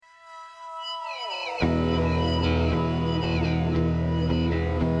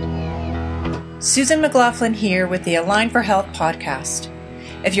Susan McLaughlin here with the Align for Health podcast.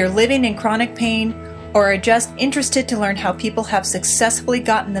 If you're living in chronic pain or are just interested to learn how people have successfully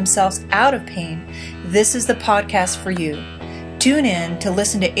gotten themselves out of pain, this is the podcast for you. Tune in to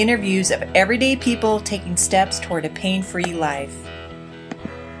listen to interviews of everyday people taking steps toward a pain-free life.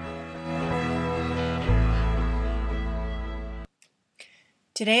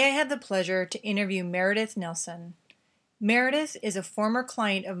 Today I have the pleasure to interview Meredith Nelson. Meredith is a former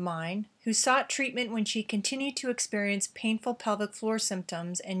client of mine who sought treatment when she continued to experience painful pelvic floor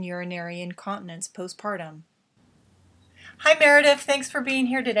symptoms and urinary incontinence postpartum. Hi Meredith, thanks for being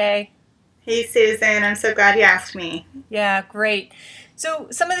here today. Hey Susan, I'm so glad you asked me. Yeah, great. So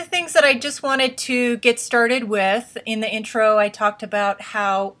some of the things that I just wanted to get started with, in the intro I talked about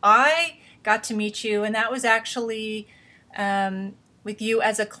how I got to meet you, and that was actually with you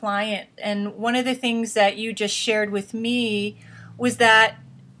as a client. And one of the things that you just shared with me was that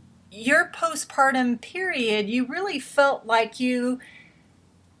your postpartum period, you really felt like your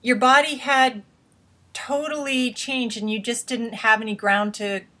body had totally changed and you just didn't have any ground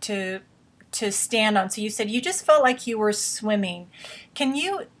to stand on. So you said you just felt like you were swimming. Can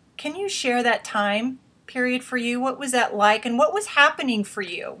you share that time period for you? What was that like, and what was happening for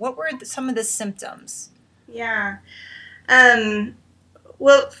you? What were some of the symptoms? Yeah.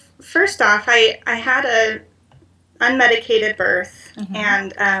 Well, first off, I had a unmedicated birth, Mm-hmm.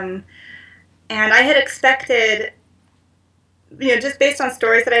 and I had expected, just based on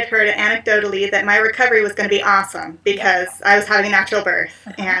stories that I'd heard anecdotally, that my recovery was going to be awesome because I was having a natural birth,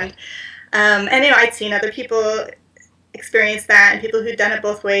 and I'd seen other people experience that, and people who'd done it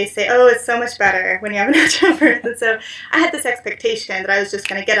both ways say, "Oh, it's so much better when you have a natural birth," and so I had this expectation that I was just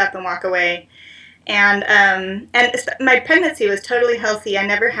going to get up and walk away. And my pregnancy was totally healthy. I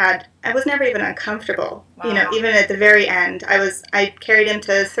was never even uncomfortable. Wow. Even at the very end, I carried him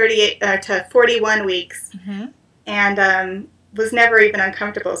to 41 weeks, Mm-hmm. and was never even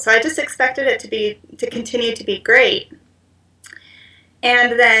uncomfortable. So I just expected it to continue to be great.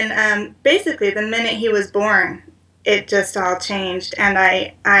 And then basically the minute he was born, it just all changed, and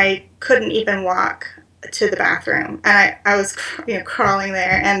I couldn't even walk to the bathroom, and I was crawling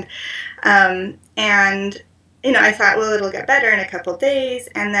there, and I thought, well, it'll get better in a couple days.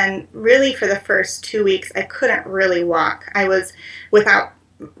 And then really for the first 2 weeks, I couldn't really walk. I was without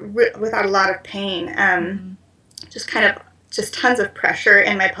a lot of pain, just tons of pressure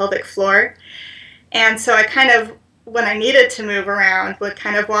in my pelvic floor. And so I kind of, when I needed to move around, would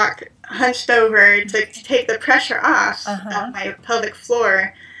kind of walk hunched over to take the pressure off of my pelvic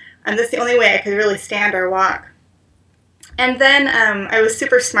floor. And that's the only way I could really stand or walk. And then I was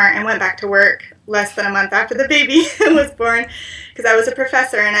super smart and went back to work less than a month after the baby was born, because I was a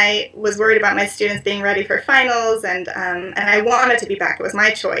professor and I was worried about my students being ready for finals, and I wanted to be back. It was my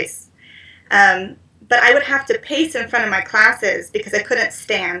choice. But I would have to pace in front of my classes because I couldn't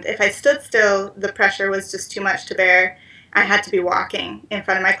stand. If I stood still, the pressure was just too much to bear. I had to be walking in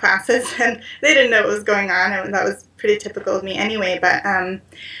front of my classes, and they didn't know what was going on, and that was pretty typical of me anyway. But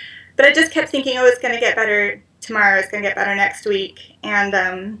I just kept thinking, oh, it's going to get better tomorrow, it's going to get better next week.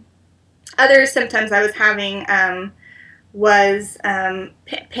 And other symptoms I was having was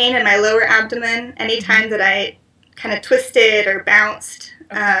pain in my lower abdomen anytime that I kind of twisted or bounced,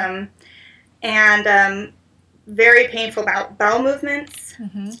 and very painful bowel movements,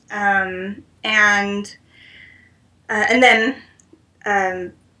 and then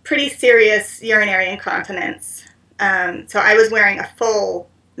pretty serious urinary incontinence. So I was wearing a full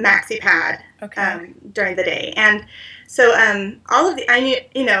maxi pad during the day, and so all of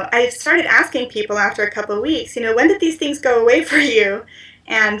I started asking people after a couple of weeks, when did these things go away for you,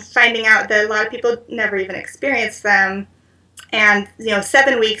 and finding out that a lot of people never even experienced them. And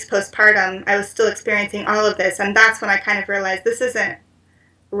 7 weeks postpartum, I was still experiencing all of this, and that's when I kind of realized this isn't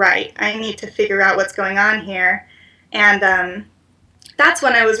right. I need to figure out what's going on here. And that's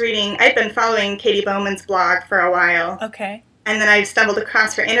when I was reading. I'd been following Katie Bowman's blog for a while. Okay. And then I stumbled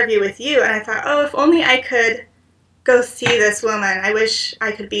across her interview with you, and I thought, oh, if only I could go see this woman. I wish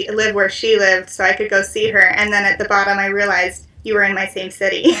I could live where she lived so I could go see her. And then at the bottom, I realized you were in my same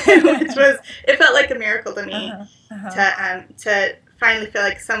city, it felt like a miracle to me to finally feel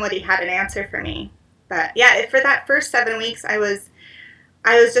like somebody had an answer for me. But yeah, for that first 7 weeks, I was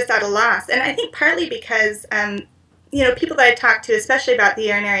just at a loss. And I think partly because, people that I talked to, especially about the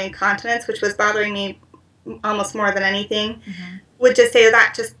urinary incontinence, which was bothering me almost more than anything, would just say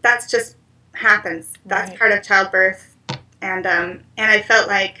that's just happens. That's part of childbirth. And I felt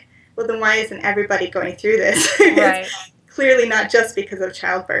like, well, then why isn't everybody going through this? Right. Clearly not just because of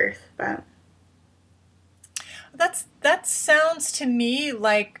childbirth, but that sounds to me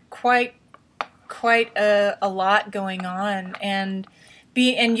like quite quite a lot going on. And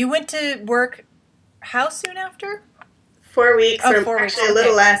you went to work how soon after? 4 weeks, Oh, or 4 weeks. actually a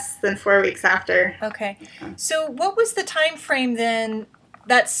little less than 4 weeks after. Okay. So what was the time frame then?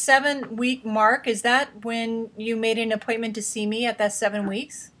 That 7-week mark, is that when you made an appointment to see me at that 7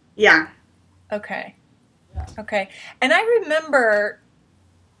 weeks? Yeah. Okay. Okay. And I remember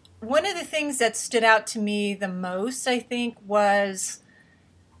one of the things that stood out to me the most, I think, was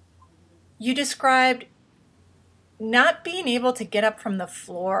you described not being able to get up from the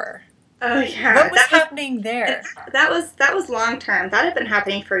floor. Oh yeah. What was happening there? That was long term. That had been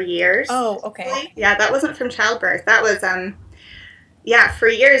happening for years. Oh, okay. Yeah, that wasn't from childbirth. That was yeah, for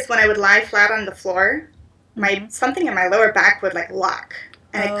years when I would lie flat on the floor, something in my lower back would like lock,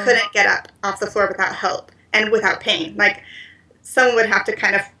 and I couldn't get up off the floor without help and without pain. Like someone would have to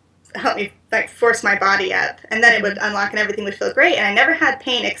kind of help me, like force my body up, and then it would unlock and everything would feel great. And I never had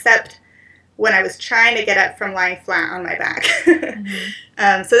pain except when I was trying to get up from lying flat on my back.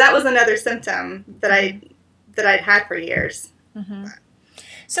 So that was another symptom that I'd had for years.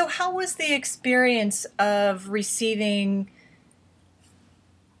 So how was the experience of receiving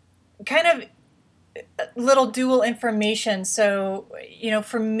kind of little dual information? So,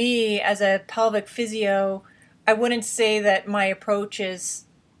 for me as a pelvic physio, I wouldn't say that my approach is,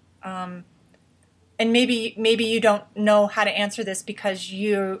 and maybe you don't know how to answer this because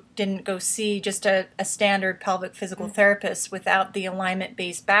you didn't go see just a standard pelvic physical therapist without the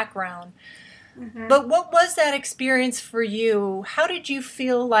alignment-based background. But what was that experience for you? How did you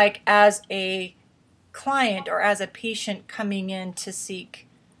feel like as a client or as a patient coming in to seek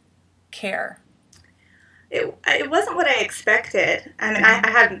care? It wasn't what I expected. I mean, I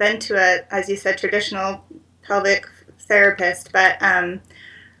hadn't been to as you said, traditional pelvic therapist, but I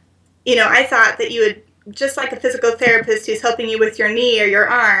thought that you would, just like a physical therapist who's helping you with your knee or your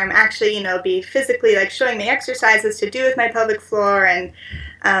arm, actually, be physically like showing me exercises to do with my pelvic floor, and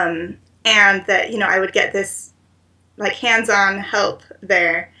that I would get this like hands-on help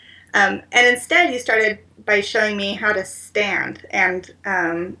there. And instead, you started by showing me how to stand and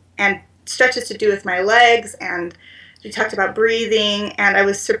stretches to do with my legs, and you talked about breathing, and I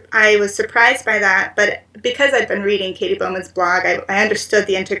was surprised by that. But because I'd been reading Katie Bowman's blog, I understood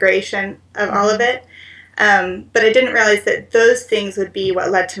the integration of all of it. But I didn't realize that those things would be what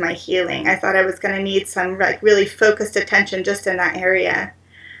led to my healing. I thought I was going to need some like really focused attention just in that area.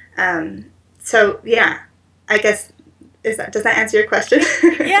 So yeah, I guess does that answer your question?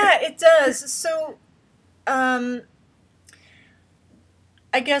 Yeah, it does. So,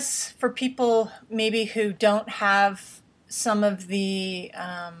 I guess for people maybe who don't have some of the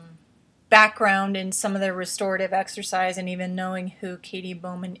background in some of the restorative exercise and even knowing who Katie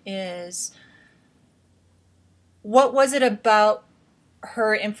Bowman is, what was it about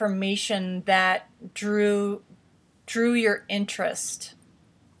her information that drew your interest?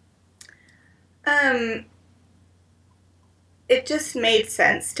 It just made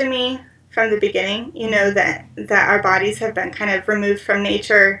sense to me from the beginning, that our bodies have been kind of removed from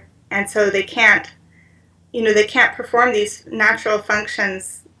nature, and so they can't perform these natural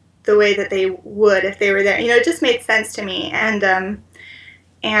functions the way that they would if they were there. It just made sense to me, and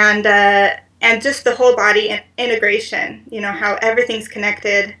just the whole body integration, how everything's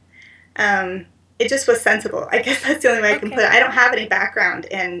connected. It just was sensible. I guess that's the only way I can put it. I don't have any background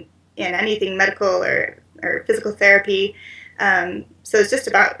in anything medical or physical therapy, so it's just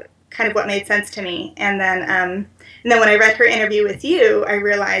about kind of what made sense to me. And then when I read her interview with you, I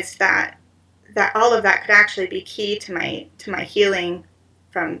realized that all of that could actually be key to my healing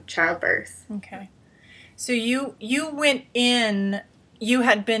from childbirth. Okay. So you went in, you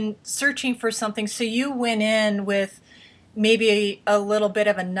had been searching for something, so you went in with maybe a little bit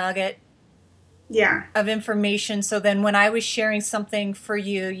of a nugget of information. So then when I was sharing something for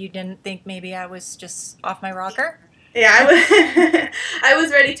you, you didn't think maybe I was just off my rocker? Yeah, I was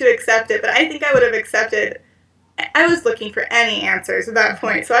ready to accept it, but I think I would have accepted. I was looking for any answers at that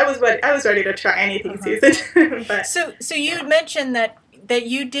point, so I was ready to try anything, Susan. But so you mentioned that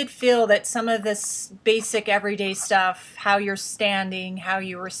you did feel that some of this basic everyday stuff, how you're standing, how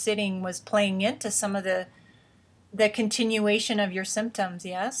you were sitting, was playing into some of the continuation of your symptoms.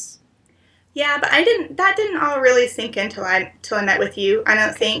 Yes. Yeah, but that didn't all really sink in till I met with you, I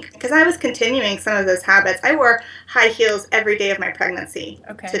don't think, because I was continuing some of those habits. I wore high heels every day of my pregnancy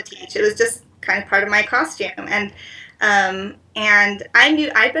to teach. It was just kind of part of my costume, and I knew,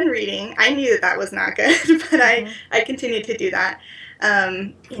 I'd been reading. I knew that was not good, but I continued to do that.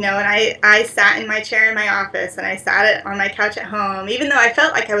 And I sat in my chair in my office, and I sat on my couch at home. Even though I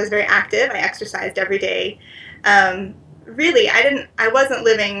felt like I was very active, I exercised every day. Really, I wasn't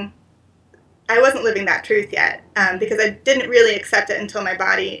living I wasn't living that truth yet, because I didn't really accept it until my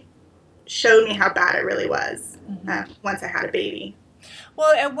body showed me how bad it really was, once I had a baby.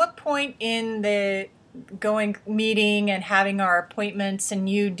 Well, at what point in the meeting and having our appointments and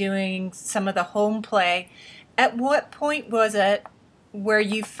you doing some of the home play, at what point was it where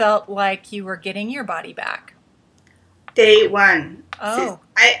you felt like you were getting your body back? Day one. Oh.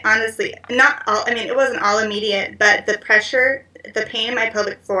 I honestly, not all, I mean, it wasn't all immediate, but the pressure, the pain in my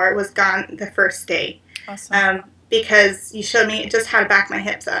pelvic floor was gone the first day. Awesome. Because you showed me just how to back my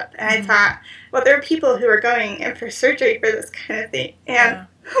hips up. And I thought, well, there are people who are going in for surgery for this kind of thing. And,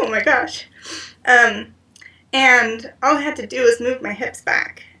 oh my gosh. And all I had to do was move my hips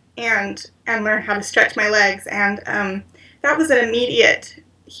back and learn how to stretch my legs. And that was an immediate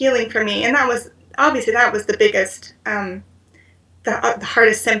healing for me. And that was, obviously, that was the biggest, the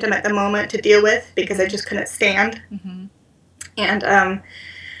hardest symptom at the moment to deal with, because I just couldn't stand.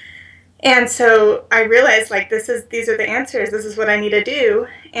 And so I realized, like, these are the answers. This is what I need to do.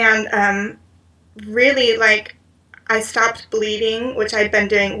 And really, like, I stopped bleeding, which I'd been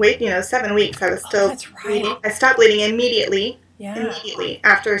doing, 7 weeks. I was still bleeding. I stopped bleeding immediately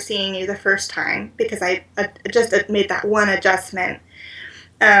after seeing you the first time, because I just made that one adjustment.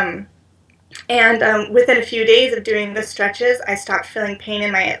 And within a few days of doing the stretches, I stopped feeling pain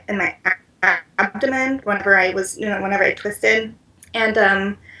in my abdomen whenever I was, whenever I twisted.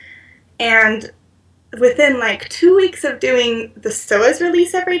 And within like 2 weeks of doing the psoas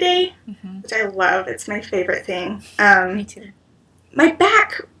release every day, which I love, it's my favorite thing. Me too. My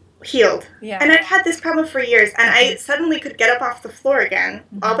back healed. Yeah. And I've had this problem for years, and I suddenly could get up off the floor again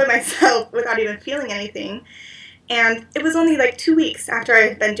all by myself without even feeling anything. And it was only like 2 weeks after I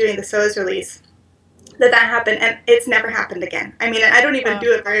had been doing the psoas release that happened, and it's never happened again. I mean, I don't even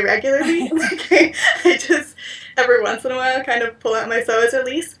do it very regularly. Like, I just, every once in a while, kind of pull out my psoas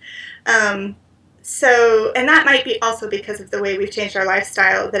release. So, and that might be also because of the way we've changed our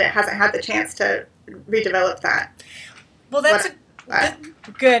lifestyle, that it hasn't had the chance to redevelop that. Well, that's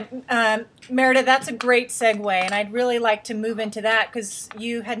good. Meredith, that's a great segue, and I'd really like to move into that, because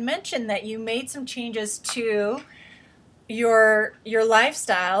you had mentioned that you made some changes to your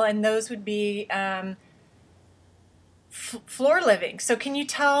lifestyle, and those would be floor living. So can you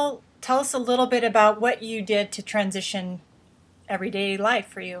tell us a little bit about what you did to transition everyday life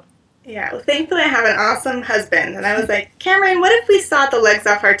for you? Yeah, well, thankfully I have an awesome husband, and I was like, Cameron, what if we sawed the legs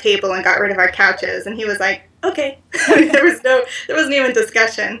off our table and got rid of our couches? And he was like, okay. there wasn't even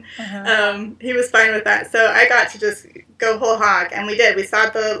discussion. He was fine with that. So I got to just go whole hog, and we did. We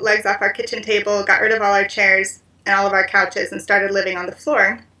sawed the legs off our kitchen table, got rid of all our chairs and all of our couches, and started living on the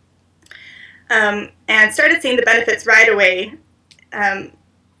floor. And started seeing the benefits right away.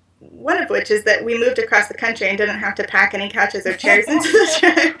 One of which is that we moved across the country and didn't have to pack any couches or chairs into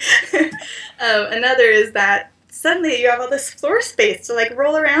the truck. Another is that suddenly you have all this floor space to like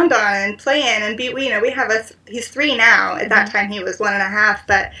roll around on and play in and be. We have he's 3 now. At that time he was 1.5,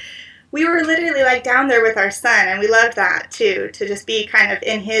 but we were literally like down there with our son, and we loved that too, to just be kind of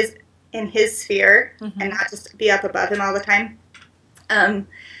in his sphere and not just be up above him all the time.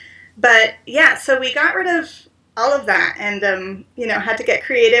 But yeah, so we got rid of all of that, and had to get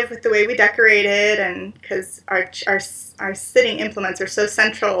creative with the way we decorated, and because our sitting implements are so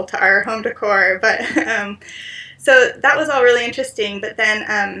central to our home decor. But so that was all really interesting. But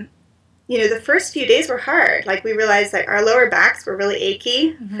then the first few days were hard. Like, we realized that our lower backs were really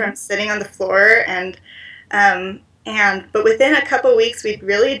achy from sitting on the floor, but within a couple weeks we'd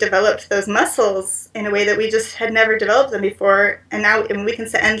really developed those muscles in a way that we just had never developed them before, and now we can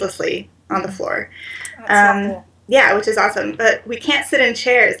sit endlessly on the floor. Cool. Yeah, which is awesome. But we can't sit in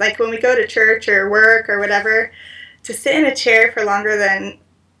chairs. Like, when we go to church or work or whatever, to sit in a chair for longer than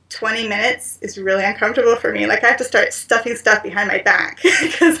 20 minutes is really uncomfortable for me. Like, I have to start stuffing stuff behind my back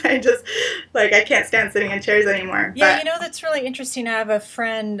because I can't stand sitting in chairs anymore. Yeah, that's really interesting. I have a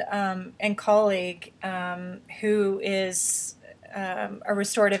friend and colleague who is a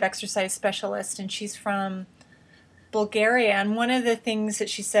restorative exercise specialist, and she's from Bulgaria, and one of the things that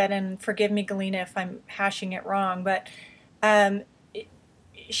she said, and forgive me, Galina, if I'm hashing it wrong, but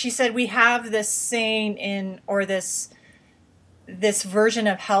she said we have this saying this version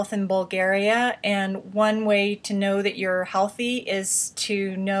of health in Bulgaria, and one way to know that you're healthy is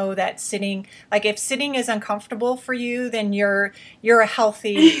to know that sitting, like, if sitting is uncomfortable for you, then you're a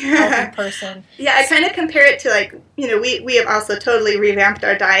healthy person. Yeah, I kind of compare it to, like, we have also totally revamped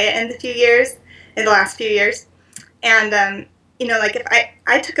our diet in the last few years. And, like, if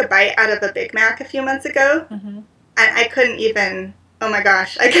I took a bite out of a Big Mac a few months ago, and I couldn't even oh my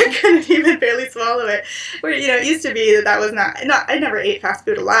gosh, I couldn't even barely swallow it. Where, it used to be that was not, I never ate fast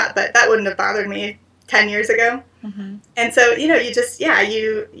food a lot, but that wouldn't have bothered me 10 years ago. Mm-hmm. And so, you just,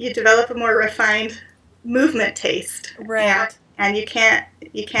 you develop a more refined movement taste. Right. And you can't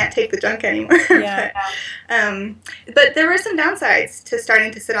take the junk anymore. Yeah. But there were some downsides to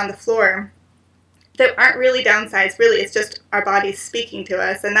starting to sit on the floor. There aren't really downsides. Really, it's just our bodies speaking to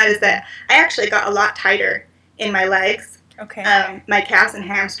us. And that is that I actually got a lot tighter in my legs. Okay. My calves and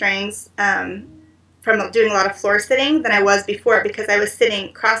hamstrings from doing a lot of floor sitting than I was before, because I was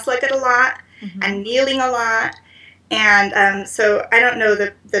sitting cross-legged a lot and kneeling a lot. And so I don't know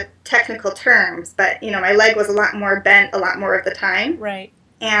the technical terms, but, my leg was a lot more bent a lot more of the time. Right.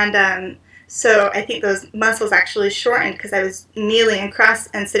 And so I think those muscles actually shortened because I was kneeling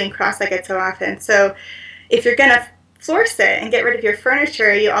and sitting cross-legged so often. So if you're going to floor sit and get rid of your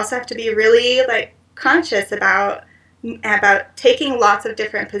furniture, you also have to be really, conscious about taking lots of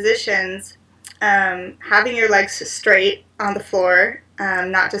different positions, having your legs straight on the floor,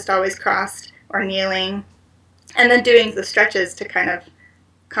 not just always crossed or kneeling, and then doing the stretches to kind of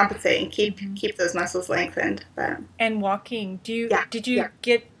compensate and keep those muscles lengthened. And walking, did you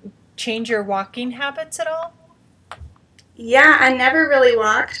change your walking habits at all? Yeah, I never really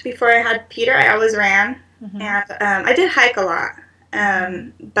walked before I had Peter. I always ran, and I did hike a lot,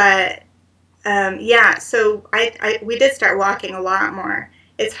 but so we did start walking a lot more.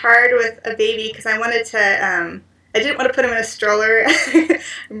 It's hard with a baby because I wanted to. I didn't want to put him in a stroller.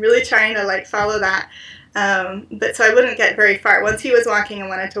 I'm really trying to follow that. But so I wouldn't get very far. Once he was walking, I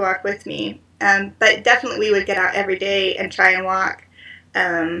wanted to walk with me. But definitely we would get out every day and try and walk.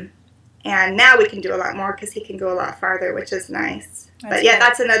 And now we can do a lot more because he can go a lot farther, which is nice. But yeah,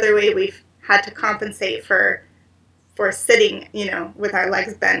 that's another way we've had to compensate for sitting, with our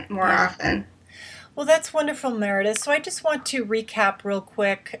legs bent more often. Well, that's wonderful, Meredith. So I just want to recap real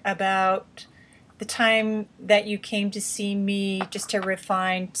quick about the time that you came to see me, just to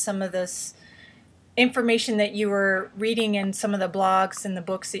refine some of this information that you were reading in some of the blogs and the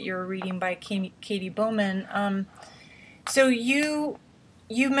books that you were reading by Katie Bowman. So you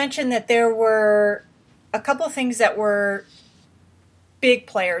mentioned that there were a couple of things that were big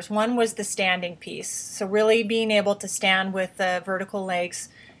players. One was the standing piece. So really being able to stand with the vertical legs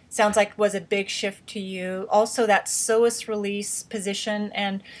sounds like was a big shift to you. Also that psoas release position.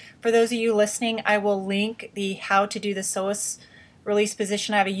 And for those of you listening, I will link the how to do the psoas release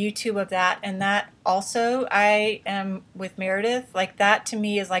position. I have a YouTube of that. And that also, I am with Meredith. That to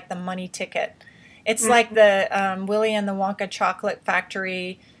me is like the money ticket. It's like the Willy and the Wonka chocolate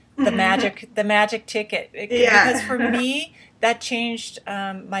factory, the magic ticket. Because for me, that changed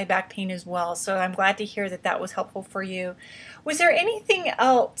my back pain as well. So I'm glad to hear that was helpful for you. Was there anything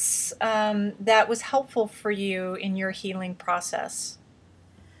else that was helpful for you in your healing process?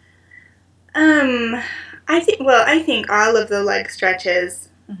 I think all of the leg stretches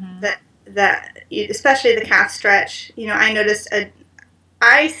that especially the calf stretch. I noticed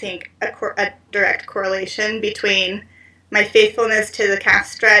I think a direct correlation between my faithfulness to the calf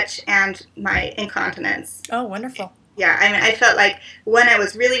stretch and my incontinence. Oh, wonderful. Yeah, I felt like when I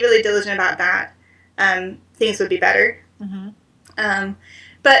was really, really diligent about that, things would be better.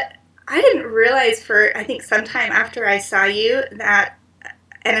 But I didn't realize I think sometime after I saw you that,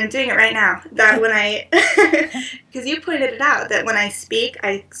 and I'm doing it right now, that when because you pointed it out, that when I speak,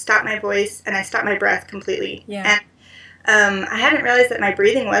 I stop my voice and I stop my breath completely. Yeah. And I hadn't realized that my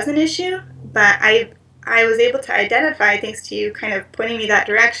breathing was an issue, but I was able to identify, thanks to you kind of pointing me that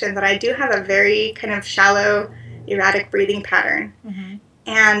direction, that I do have a very kind of shallow, erratic breathing pattern.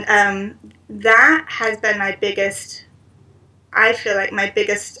 And that has been my biggest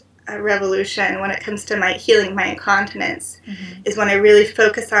revolution when it comes to my healing my incontinence, is when I really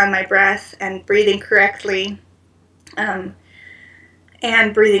focus on my breath and breathing correctly, and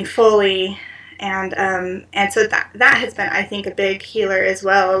breathing fully. And so that has been, I think, a big healer as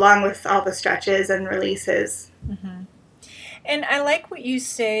well, along with all the stretches and releases. And I like what you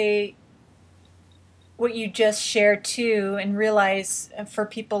say, what you just shared too, and realize for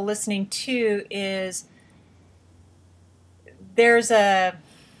people listening too, is there's a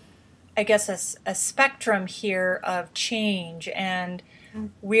spectrum here of change, and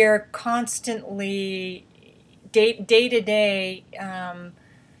we're constantly day to day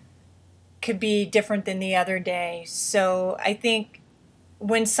could be different than the other day. So I think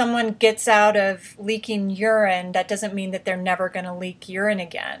when someone gets out of leaking urine, that doesn't mean that they're never going to leak urine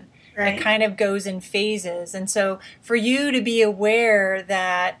again. Right. It kind of goes in phases. And so for you to be aware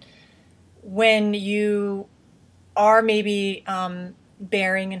that when you are maybe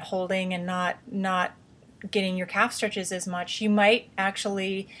bearing and holding and not getting your calf stretches as much, you might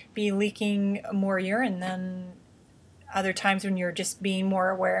actually be leaking more urine than other times when you're just being more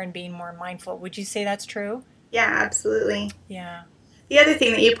aware and being more mindful. Would you say that's true? Yeah, absolutely. Yeah. The other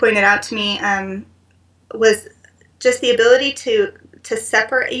thing that you pointed out to me was just the ability to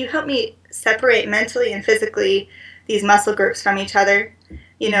separate. You helped me separate mentally and physically these muscle groups from each other.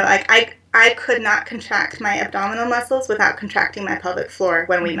 Like I could not contract my abdominal muscles without contracting my pelvic floor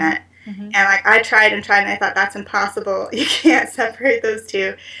when we met. Mm-hmm. And like I tried and I thought that's impossible. You can't separate those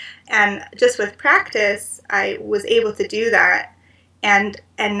two. And just with practice, I was able to do that. And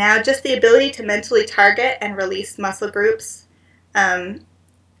now just the ability to mentally target and release muscle groups, I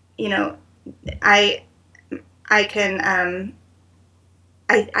can,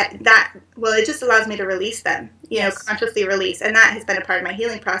 it just allows me to release them, consciously release. And that has been a part of my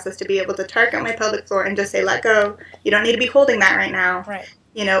healing process, to be able to target my pelvic floor and just say, let go. You don't need to be holding that right now. Right.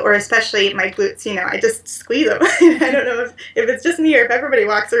 Or especially my glutes, I just squeeze them. I don't know if it's just me or if everybody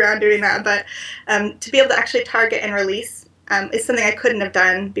walks around doing that, but to be able to actually target and release is something I couldn't have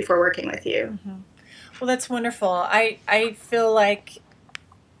done before working with you. Mm-hmm. Well, that's wonderful. I feel like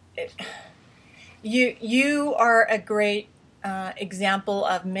you are a great example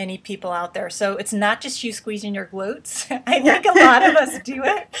of many people out there. So it's not just you squeezing your glutes. I think a lot of us do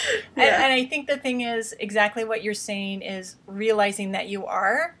it. Yeah. And I think the thing is exactly what you're saying is realizing that you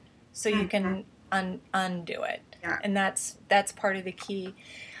are, so you can undo it. Yeah. And that's part of the key.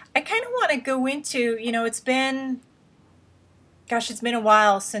 I kind of want to go into, it's been a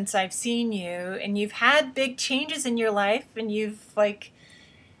while since I've seen you, and you've had big changes in your life, and you've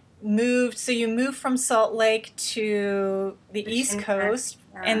moved. So you moved from Salt Lake to the East Coast,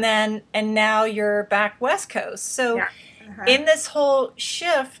 and now you're back West Coast. So in this whole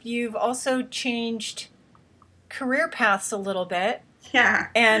shift, you've also changed career paths a little bit. Yeah.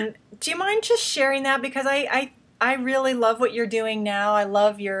 And do you mind just sharing that? Because I really love what you're doing now. I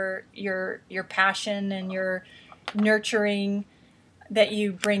love your passion and your nurturing that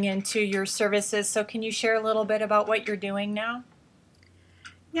you bring into your services. So can you share a little bit about what you're doing now?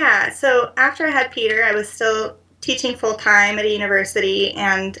 Yeah, so after I had Peter, I was still teaching full-time at a university,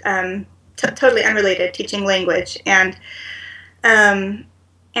 and totally unrelated, teaching language. But I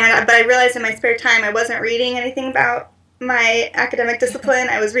realized in my spare time I wasn't reading anything about my academic discipline.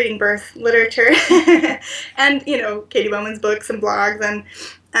 I was reading birth literature and, Katie Bowman's books and blogs.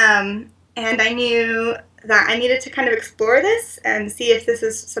 And I knew that I needed to kind of explore this and see if this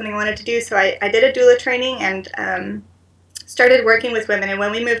is something I wanted to do. So I did a doula training and started working with women. And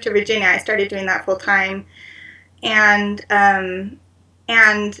when we moved to Virginia, I started doing that full time. And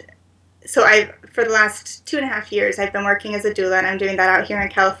so for the last 2.5 years, I've been working as a doula, and I'm doing that out here in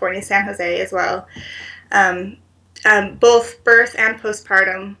California, San Jose as well. Both birth and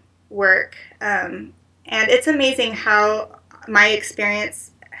postpartum work. And it's amazing how my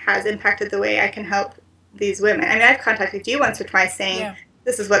experience has impacted the way I can help these women. I mean, I've contacted you once or twice saying,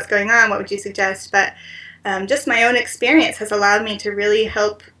 this is what's going on, what would you suggest? But just my own experience has allowed me to really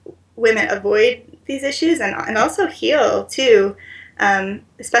help women avoid these issues and also heal too,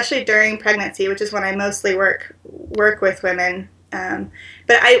 especially during pregnancy, which is when I mostly work with women.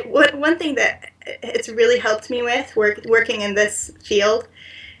 But one thing that it's really helped me with working in this field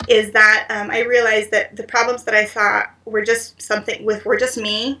is that I realized that the problems that I thought were just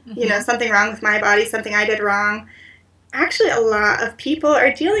me, something wrong with my body, something I did wrong. Actually, a lot of people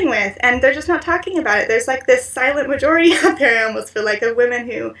are dealing with, and they're just not talking about it. There's like this silent majority out there, I almost feel like, of women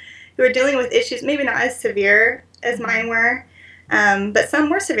who are dealing with issues maybe not as severe as mine were, but some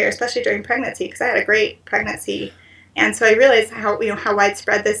were severe, especially during pregnancy, because I had a great pregnancy. And so I realized how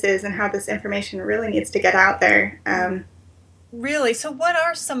widespread this is and how this information really needs to get out there. Really? So what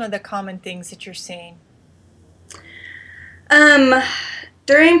are some of the common things that you're seeing?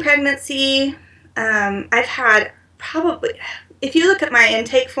 During pregnancy, I've had probably, if you look at my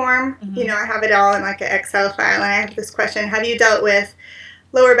intake form, I have it all in like an Excel file, and I have this question: have you dealt with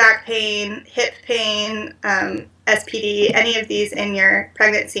lower back pain, hip pain, SPD, any of these in your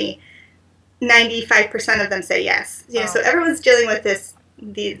pregnancy? 95% of them say yes. So everyone's dealing with this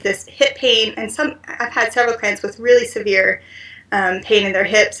hip pain, and I've had several clients with really severe pain in their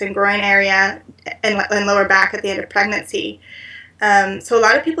hips and groin area and lower back at the end of pregnancy. So a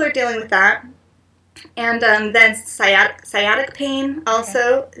lot of people are dealing with that. And then sciatic pain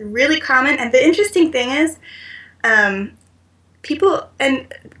also, really common. And the interesting thing is, people,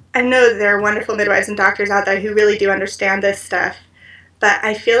 and I know there are wonderful midwives and doctors out there who really do understand this stuff, but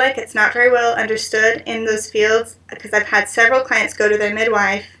I feel like it's not very well understood in those fields, because I've had several clients go to their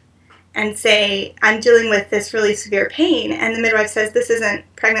midwife and say, I'm dealing with this really severe pain, and the midwife says, this isn't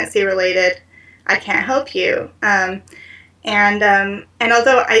pregnancy related. I can't help you. And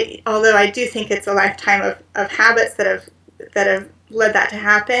although I do think it's a lifetime of habits that have led that to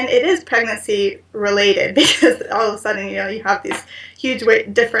happen, it is pregnancy related, because all of a sudden, you have these huge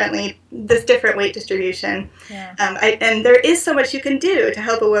this different weight distribution. Yeah. And there is so much you can do to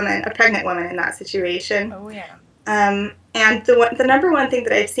help a pregnant woman in that situation. Oh yeah. And the number one thing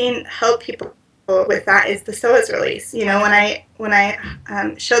that I've seen help people with that is the psoas release. When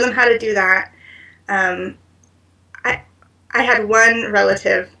I show them how to do that, I had one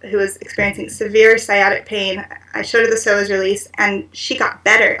relative who was experiencing severe sciatic pain. I showed her the psoas release, and she got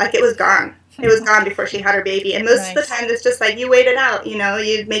better. Like, it was gone. It was gone before she had her baby. And most of the time, it's just like, you wait it out. You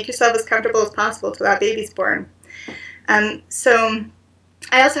make yourself as comfortable as possible till that baby's born. So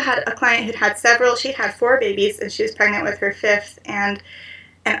I also had a client who'd had several. She'd had 4 babies, and she was pregnant with her 5th. And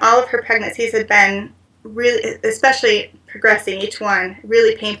all of her pregnancies had been really, especially progressing, each one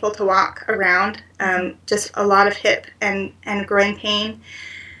really painful to walk around, just a lot of hip and groin pain,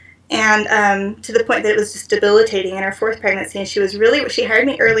 and to the point that it was just debilitating in her 4th pregnancy. And she hired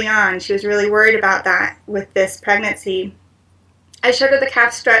me early on. She was really worried about that with this pregnancy. I showed her the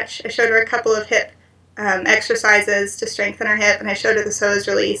calf stretch. I showed her a couple of hip exercises to strengthen her hip, and I showed her the psoas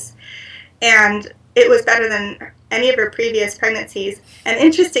release, and it was better than any of her previous pregnancies. And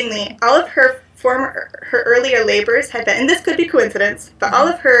interestingly, all of her earlier labors had been, and this could be coincidence, but all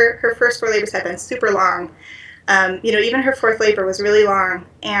of her first 4 labors had been super long. Even her 4th labor was really long,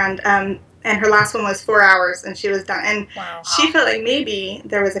 and her last one was 4 hours, and she was done. And wow. She felt like maybe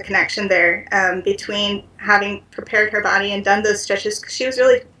there was a connection there between having prepared her body and done those stretches, because she was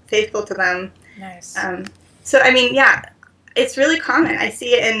really faithful to them. Nice. So, I mean, yeah, it's really common. I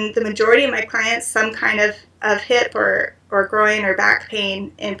see it in the majority of my clients, some kind of hip or groin or back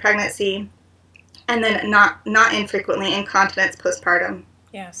pain in pregnancy, and then not infrequently incontinence postpartum.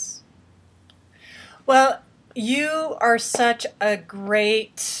 Yes. Well, you are such a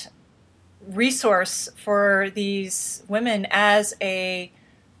great resource for these women as a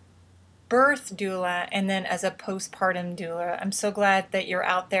birth doula and then as a postpartum doula. I'm so glad that you're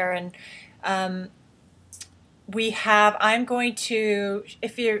out there, and I'm going to,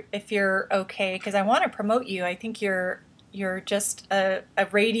 if you're okay, because I want to promote you. I think you're just a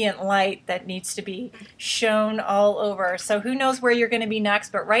radiant light that needs to be shown all over. So who knows where you're going to be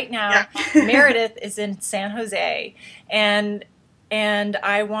next, but right now, yeah. Meredith is in San Jose, and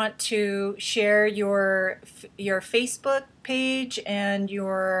I want to share your Facebook page and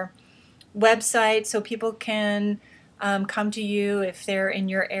your website so people can come to you if they're in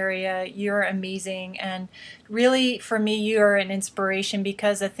your area. You're amazing, and really, for me, you're an inspiration,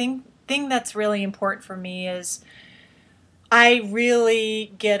 because the thing that's really important for me is I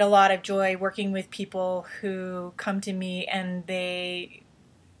really get a lot of joy working with people who come to me and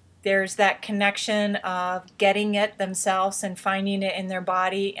there's that connection of getting it themselves and finding it in their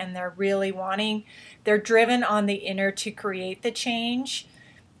body, and they're driven on the inner to create the change.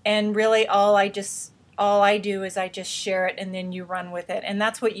 And really all I do is I just share it, and then you run with it. And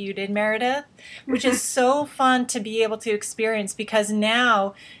that's what you did, Meredith, which is so fun to be able to experience, because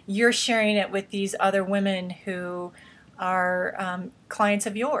now you're sharing it with these other women who are clients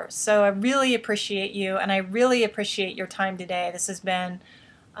of yours. So I really appreciate you, and I really appreciate your time today. This has been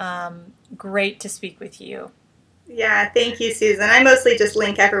great to speak with you. Yeah, thank you, Susan. I mostly just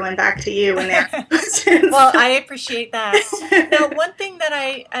link everyone back to you when they ask questions. Well, I appreciate that. Now, one thing that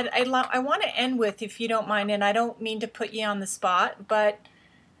I want to end with, if you don't mind, and I don't mean to put you on the spot, but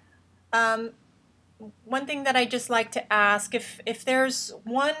one thing that I just like to ask, if there's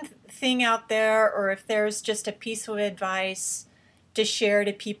one thing out there, or if there's just a piece of advice to share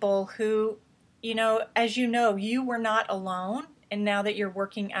to people who, as you were not alone, and now that you're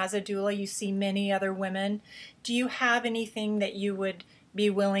working as a doula, you see many other women. Do you have anything that you would be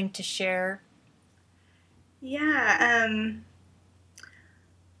willing to share? Yeah,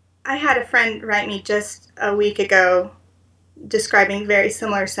 I had a friend write me just a week ago describing very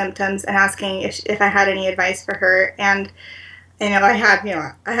similar symptoms and asking if I had any advice for her. And I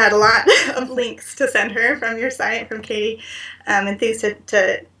had a lot of links to send her from your site, from Katie, and things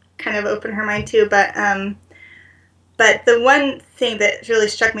to kind of open her mind to. But the one thing that really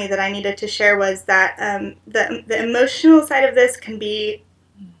struck me that I needed to share was that the emotional side of this can be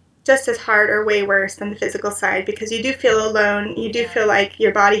just as hard or way worse than the physical side, because you do feel alone. You do feel like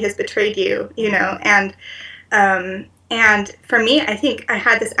your body has betrayed you, and for me, I think I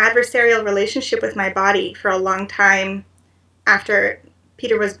had this adversarial relationship with my body for a long time after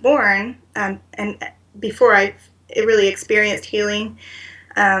Peter was born, and before I really experienced healing.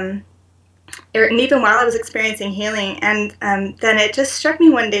 and even while I was experiencing healing. And then it just struck me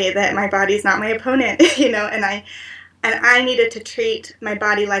one day that my body's not my opponent, and I needed to treat my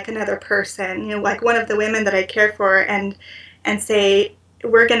body like another person, like one of the women that I care for, and say,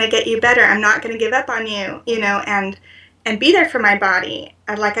 we're going to get you better. I'm not going to give up on you, and be there for my body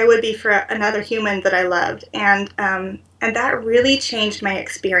like I would be for another human that I loved. And that really changed my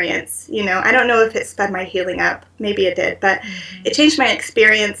experience. I don't know if it sped my healing up. Maybe it did, but it changed my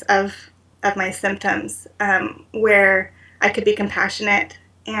experience of my symptoms, where I could be compassionate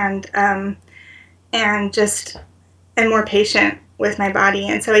and just and more patient with my body.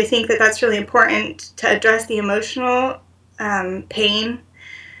 And so I think that that's really important, to address the emotional pain,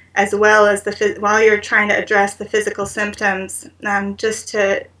 as well as while you're trying to address the physical symptoms, just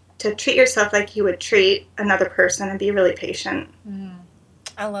to treat yourself like you would treat another person and be really patient.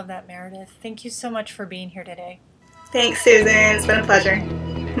 I love that, Meredith. Thank you so much for being here today. Thanks, Susan. It's been a pleasure.